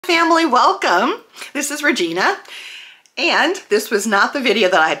Family, welcome. This is Regina, and this was not the video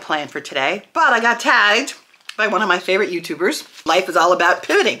that I had planned for today, but I got tagged by one of my favorite YouTubers. Life is all about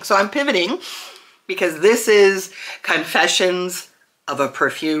pivoting, so I'm pivoting because this is Confessions of a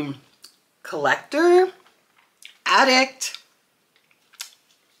Perfume Collector, Addict.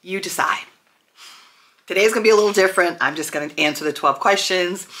 You decide. Today's gonna be a little different. I'm just gonna answer the 12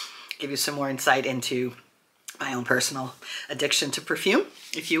 questions, give you some more insight into my own personal addiction to perfume,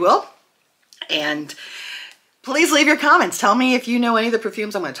 if you will. And please leave your comments. Tell me if you know any of the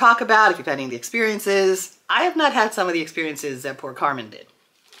perfumes I'm going to talk about, if you've had any of the experiences. I have not had some of the experiences that poor Carmen did.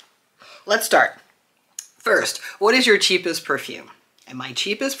 Let's start. First, what is your cheapest perfume? And my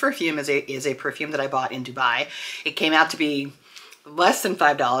cheapest perfume is a perfume that I bought in Dubai. It came out to be less than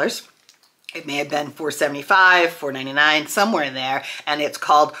 $5. It may have been $4.75, $4.99, somewhere in there. And it's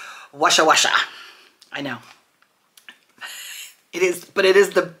called Washa Washa. I know. It is, but it is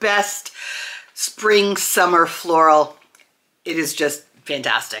the best spring, summer floral. It is just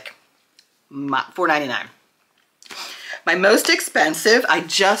fantastic. $4.99. My most expensive, I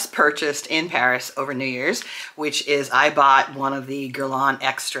just purchased in Paris over New Year's, which is I bought one of the Guerlain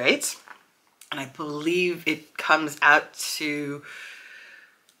Extraits, and I believe it comes out to,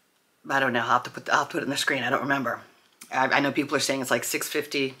 I don't know, I'll put it in the screen. I don't remember. I know people are saying it's like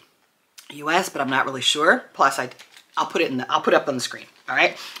 $6.50 US, but I'm not really sure. Plus, I'll put it up on the screen. All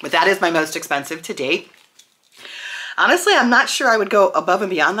right, but that is my most expensive to date. Honestly, I'm not sure I would go above and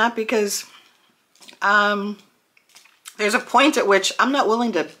beyond that because there's a point at which I'm not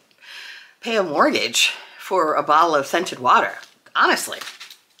willing to pay a mortgage for a bottle of scented water, honestly.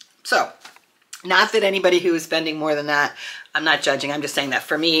 So, not that anybody who is spending more than that, I'm not judging. I'm just saying that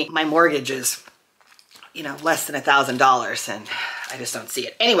for me, my mortgage is, you know, less than $1,000, and I just don't see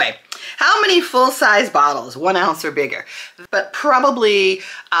it. Anyway, how many full-size bottles, 1 ounce or bigger? But probably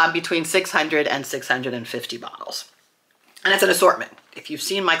between 600 and 650 bottles. And it's an assortment. If you've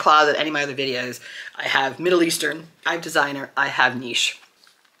seen my closet, any of my other videos, I have Middle Eastern, I have designer, I have niche.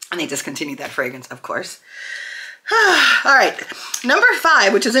 And they discontinued that fragrance, of course. All right, number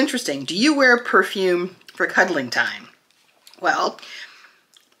 5, which is interesting. Do you wear perfume for cuddling time? Well,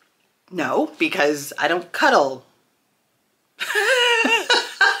 no, because I don't cuddle.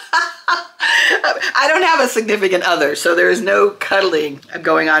 I don't have a significant other, so there is no cuddling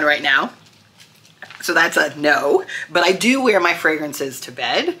going on right now. So that's a no. But I do wear my fragrances to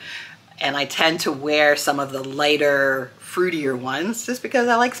bed, and I tend to wear some of the lighter, fruitier ones just because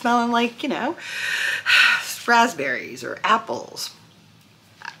I like smelling like, you know, raspberries or apples.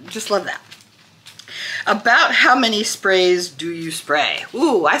 I just love that. About how many sprays do you spray?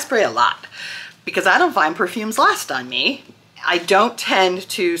 Ooh, I spray a lot because I don't find perfumes last on me. I don't tend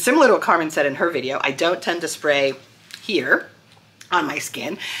to, similar to what Carmen said in her video, I don't tend to spray here on my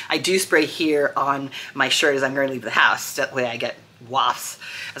skin. I do spray here on my shirt as I'm going to leave the house. That way I get wafts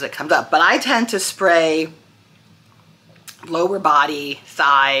as it comes up. But I tend to spray lower body,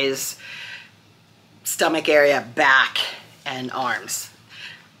 thighs, stomach area, back, and arms.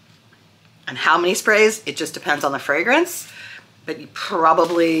 And how many sprays? It just depends on the fragrance, but you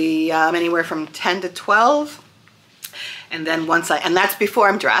probably anywhere from 10 to 12. And then and that's before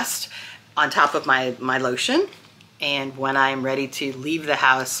I'm dressed, on top of my lotion. And when I'm ready to leave the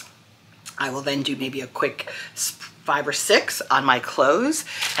house, I will then do maybe a quick 5 or 6 on my clothes,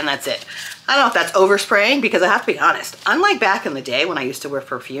 and that's it. I don't know if that's overspraying, because I have to be honest, unlike back in the day when I used to wear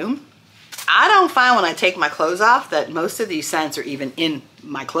perfume, I don't find when I take my clothes off that most of these scents are even in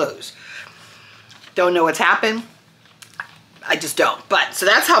my clothes. Don't know what's happened. I just don't. But, so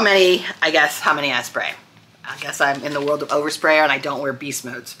that's how many I spray. I guess I'm in the world of oversprayer and I don't wear beast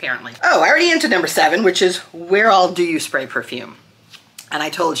modes, apparently. Oh, I already entered number 7, which is where all do you spray perfume? And I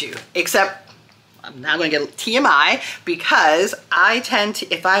told you, except I'm now going to get TMI, because I tend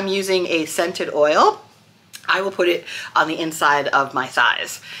to, if I'm using a scented oil, I will put it on the inside of my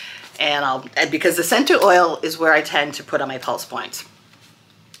thighs. And because the scented oil is where I tend to put on my pulse points.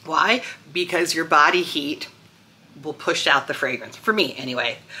 Why? Because your body heat will push out the fragrance, for me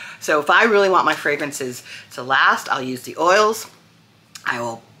anyway. So if I really want my fragrances to last, I'll use the oils. I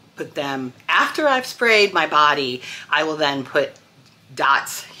will put them, after I've sprayed my body, I will then put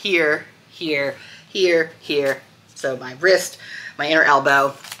dots here, here, here, here. So my wrist, my inner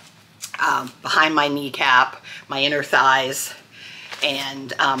elbow, behind my kneecap, my inner thighs,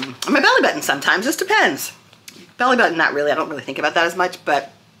 and my belly button sometimes, just depends. Belly button, not really, I don't really think about that as much,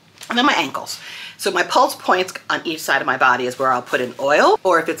 and then my ankles. So my pulse points on each side of my body is where I'll put in oil,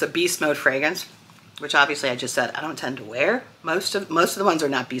 or if it's a beast mode fragrance, which obviously I just said I don't tend to wear. Most of the ones are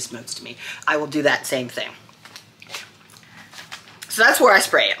not beast modes to me. I will do that same thing. So that's where I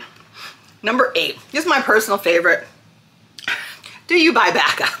spray it. Number 8, this is my personal favorite. Do you buy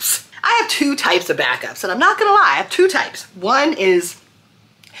backups? I have 2 types of backups, and I'm not gonna lie, I have 2 types. One is,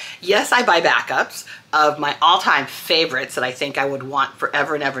 yes, I buy backups of my all-time favorites that I think I would want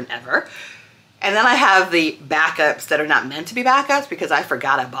forever and ever and ever. And then I have the backups that are not meant to be backups because I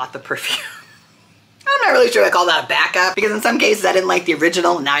forgot I bought the perfume. I'm not really sure I call that a backup because in some cases I didn't like the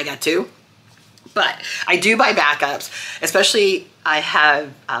original and now I got 2. But I do buy backups, especially I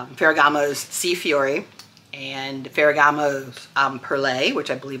have Ferragamo's Sea Fiori and Ferragamo's Perle,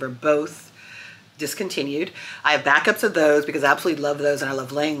 which I believe are both discontinued. I have backups of those because I absolutely love those and I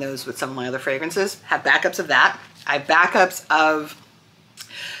love laying those with some of my other fragrances. Have backups of that. I have backups of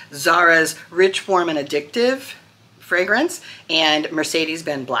Zara's Rich, Warm, and Addictive fragrance and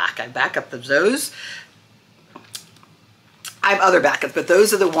Mercedes-Benz Black. I have backup of those. I have other backups, but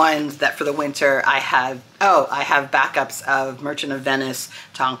those are the ones that for the winter I have. Oh, I have backups of Merchant of Venice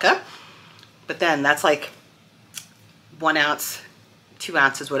Tonka, but then that's like 1 ounce, 2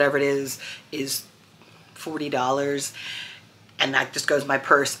 ounces, whatever it is $40. And that just goes in my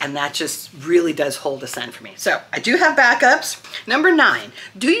purse, and that just really does hold a scent for me. So I do have backups. Number 9,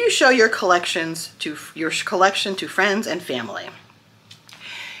 do you show your collection to friends and family?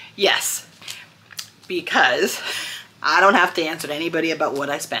 Yes, because I don't have to answer to anybody about what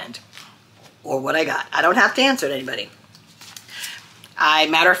I spend or what I got. I don't have to answer to anybody.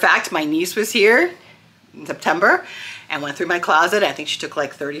 Matter of fact, my niece was here in September and went through my closet. I think she took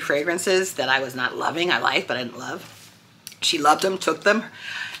like 30 fragrances that I was not loving. I liked, but I didn't love. She loved them, took them.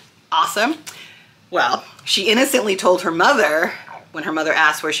 Awesome. Well, she innocently told her mother, when her mother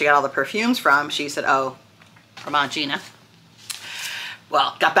asked where she got all the perfumes from, she said, oh, from Aunt Gina.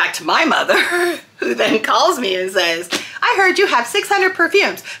 Well, got back to my mother, who then calls me and says, I heard you have 600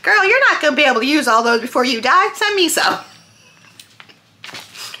 perfumes. Girl, you're not going to be able to use all those before you die. Send me some.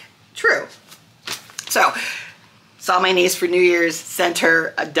 True. So, saw my niece for New Year's, sent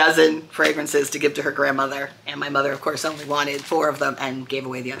her a dozen fragrances to give to her grandmother. And my mother, of course, only wanted 4 of them and gave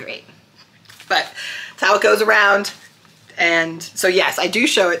away the other 8. But that's how it goes around. And so, yes, I do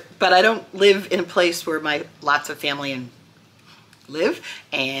show it, but I don't live in a place where my lots of family and live.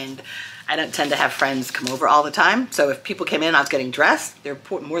 And I don't tend to have friends come over all the time. So if people came in and I was getting dressed, they're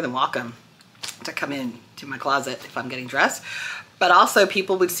more than welcome to come in to my closet if I'm getting dressed. But also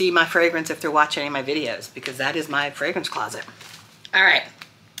people would see my fragrance if they're watching any of my videos because that is my fragrance closet. All right.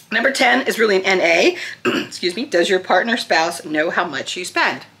 Number 10 is really an NA. Excuse me. Does your partner, spouse know how much you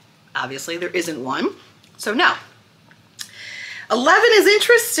spend? Obviously there isn't one, so no. 11 is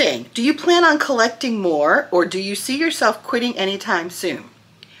interesting. Do you plan on collecting more or do you see yourself quitting anytime soon?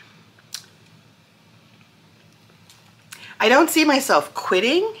 I don't see myself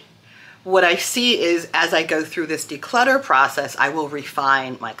quitting. What I see is as I go through this declutter process, I will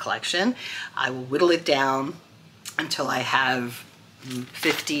refine my collection. I will whittle it down until I have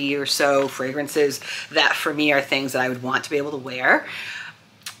 50 or so fragrances that for me are things that I would want to be able to wear.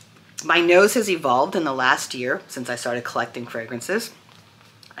 My nose has evolved in the last year since I started collecting fragrances.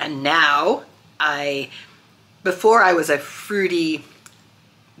 And now before I was a fruity,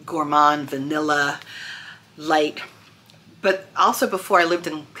 gourmand, vanilla, light, but also before I lived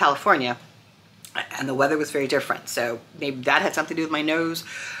in California and the weather was very different. So maybe that had something to do with my nose,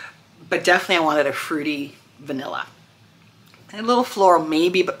 but definitely I wanted a fruity vanilla. A little floral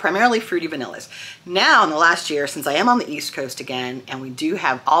maybe, but primarily fruity vanillas. Now in the last year, since I am on the East Coast again, and we do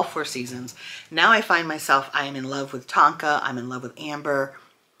have all 4 seasons, now I find myself, I am in love with Tonka, I'm in love with Amber.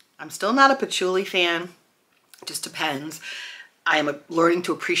 I'm still not a patchouli fan, it just depends. I am learning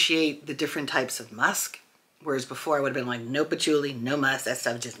to appreciate the different types of musk. Whereas before I would have been like, no patchouli, no musk, that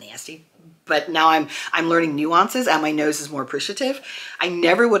stuff is just nasty. But now I'm learning nuances and my nose is more appreciative. I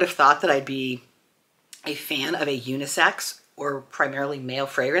never would have thought that I'd be a fan of a unisex or primarily male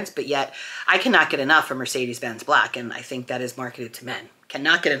fragrance, but yet I cannot get enough of Mercedes-Benz Black, and I think that is marketed to men.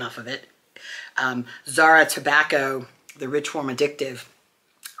 Cannot get enough of it. Zara Tobacco, the Rich, Warm, Addictive,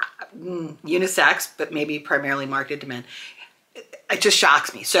 unisex, but maybe primarily marketed to men. It just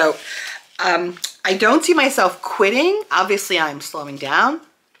shocks me. So I don't see myself quitting. Obviously, I'm slowing down.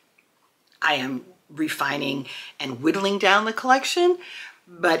 I am refining and whittling down the collection.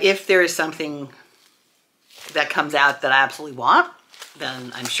 But if there is something that comes out that I absolutely want,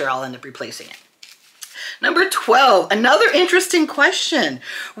 then I'm sure I'll end up replacing it. Number 12, another interesting question.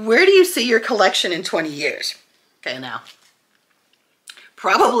 Where do you see your collection in 20 years? Okay, now,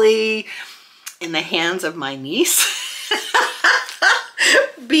 probably in the hands of my niece.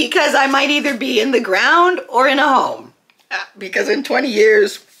 Because I might either be in the ground or in a home. Because in 20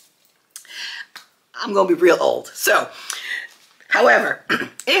 years, I'm going to be real old. So However,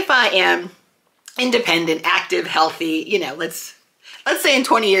 if I am independent, active, healthy, you know, let's say in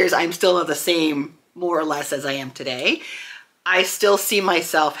 20 years, I'm still the same, more or less, as I am today. I still see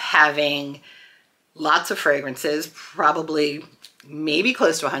myself having lots of fragrances, probably maybe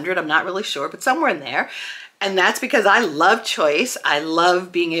close to 100. I'm not really sure, but somewhere in there. And that's because I love choice. I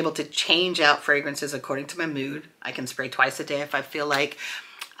love being able to change out fragrances according to my mood. I can spray twice a day if I feel like.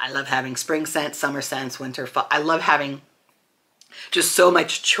 I love having spring scents, summer scents, winter, fall. I love having just so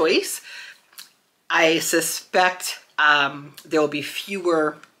much choice. I suspect there will be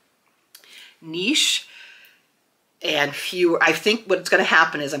fewer niche and fewer. I think what's going to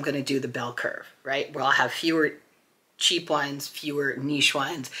happen is I'm going to do the bell curve, right? Where I'll have fewer cheap wines, fewer niche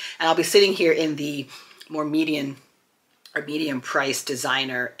wines, and I'll be sitting here in the more medium price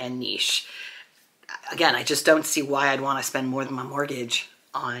designer and niche. Again, I just don't see why I'd want to spend more than my mortgage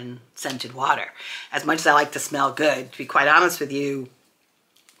on scented water. As much as I like to smell good, to be quite honest with you,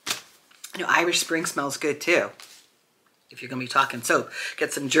 you know, Irish Spring smells good too. If you're gonna be talking soap,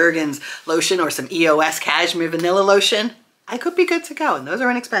 get some Jergens lotion or some EOS Cashmere Vanilla Lotion. I could be good to go, and those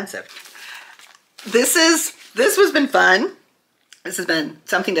are inexpensive. This has been fun. This has been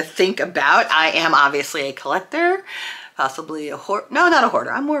something to think about. I am obviously a collector, possibly a hoarder. No, not a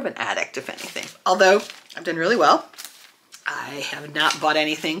hoarder. I'm more of an addict, if anything. Although I've done really well. I have not bought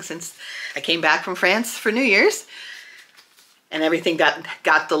anything since I came back from France for New Year's. And everything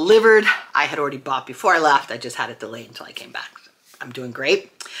got delivered. I had already bought before I left. I just had it delayed until I came back. I'm doing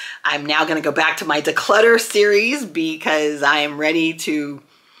great. I'm now gonna go back to my declutter series because I am ready to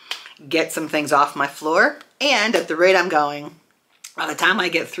get some things off my floor. And at the rate I'm going, by the time I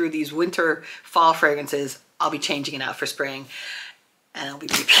get through these winter, fall fragrances, I'll be changing it out for spring and I'll be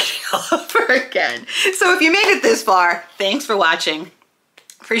repeating all over again. So if you made it this far, thanks for watching.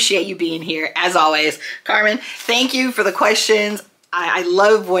 Appreciate you being here. As always, Carmen, thank you for the questions. I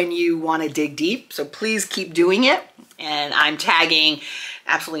love when you want to dig deep, so please keep doing it. And I'm tagging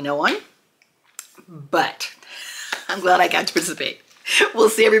absolutely no one, but I'm glad I got to participate. We'll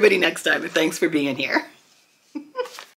see everybody next time, and thanks for being here.